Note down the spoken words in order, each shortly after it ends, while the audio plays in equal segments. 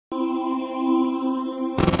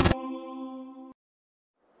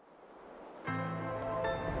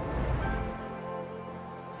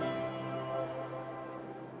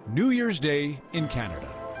New Year's Day in Canada.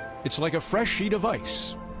 It's like a fresh sheet of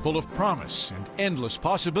ice, full of promise and endless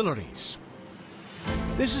possibilities.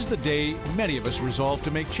 This is the day many of us resolve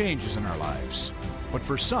to make changes in our lives. But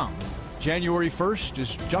for some, January 1st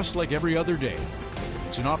is just like every other day.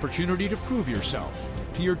 It's an opportunity to prove yourself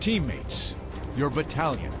to your teammates, your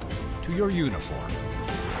battalion, to your uniform.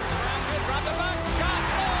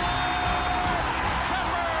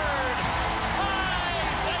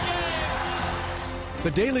 The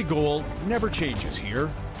daily goal never changes here.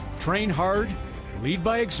 Train hard, lead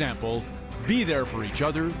by example, be there for each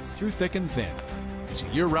other through thick and thin. It's a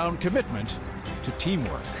year-round commitment to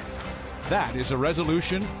teamwork. That is a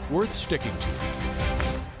resolution worth sticking to.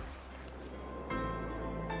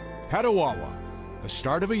 Petawawa, the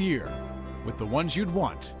start of a year with the ones you'd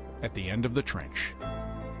want at the end of the trench.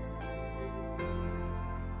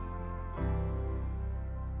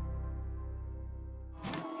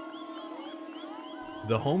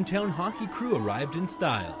 The hometown hockey crew arrived in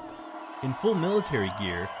style. In full military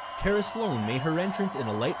gear, Tara Sloan made her entrance in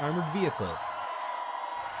a light armored vehicle.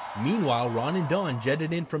 Meanwhile, Ron and Don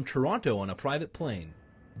jetted in from Toronto on a private plane.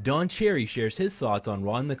 Don Cherry shares his thoughts on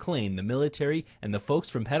Ron MacLean, the military, and the folks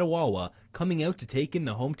from Petawawa coming out to take in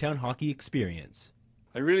the hometown hockey experience.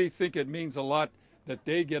 I really think it means a lot that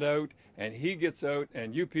they get out and he gets out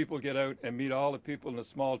and you people get out and meet all the people in the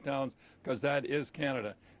small towns, because that is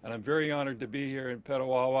Canada. And I'm very honored to be here in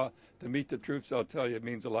Petawawa to meet the troops. I'll tell you, it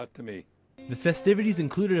means a lot to me. The festivities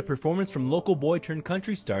included a performance from local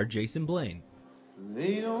boy-turned-country star Jason Blaine.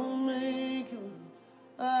 They don't make 'em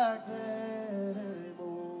like that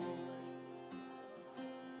anymore.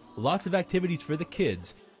 Lots of activities for the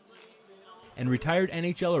kids, and retired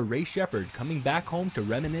NHLer Ray Shepherd coming back home to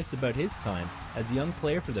reminisce about his time as a young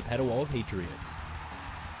player for the Petawawa Patriots.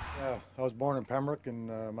 Yeah, I was born in Pembroke,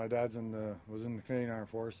 and my dad's was in the Canadian Armed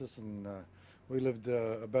Forces, and we lived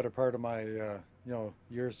a better part of my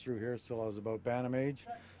years through here till I was about Bantam age.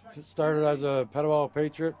 Started as a Petawawa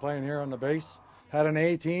Patriot playing here on the base. Had an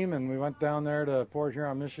A team, and we went down there to Port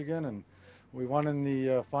Huron, Michigan, and we won in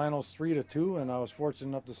the finals 3-2, and I was fortunate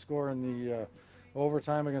enough to score in the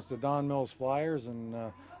overtime against the Don Mills Flyers, and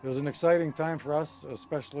it was an exciting time for us,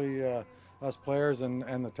 especially us players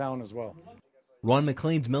and the town as well. Ron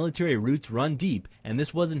MacLean's military roots run deep, and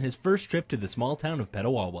this wasn't his first trip to the small town of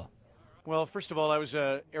Petawawa. Well, first of all, I was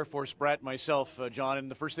an Air Force brat myself, John, and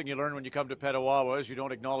the first thing you learn when you come to Petawawa is you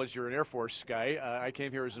don't acknowledge you're an Air Force guy. I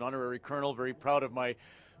came here as an honorary colonel, very proud of my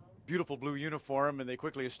beautiful blue uniform, and they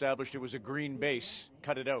quickly established it was a green base,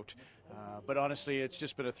 cut it out. But honestly, it's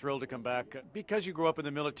just been a thrill to come back. Because you grow up in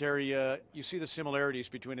the military, you see the similarities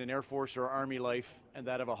between an Air Force or Army life and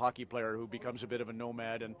that of a hockey player who becomes a bit of a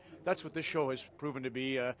nomad, and that's what this show has proven to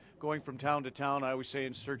be, going from town to town, I always say,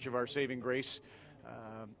 in search of our saving grace.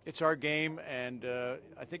 It's our game, and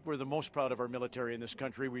I think we're the most proud of our military in this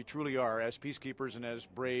country. We truly are, as peacekeepers and as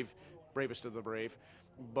bravest of the brave.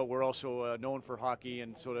 But we're also known for hockey,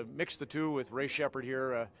 and so to mix the two with Ray Shepherd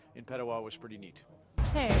here in Petawawa was pretty neat.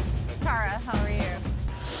 Hey, Tara, how are you?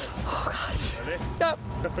 Oh, God. Ready? Yep.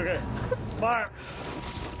 Okay. Fire.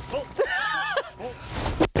 Oh.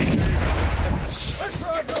 Oh.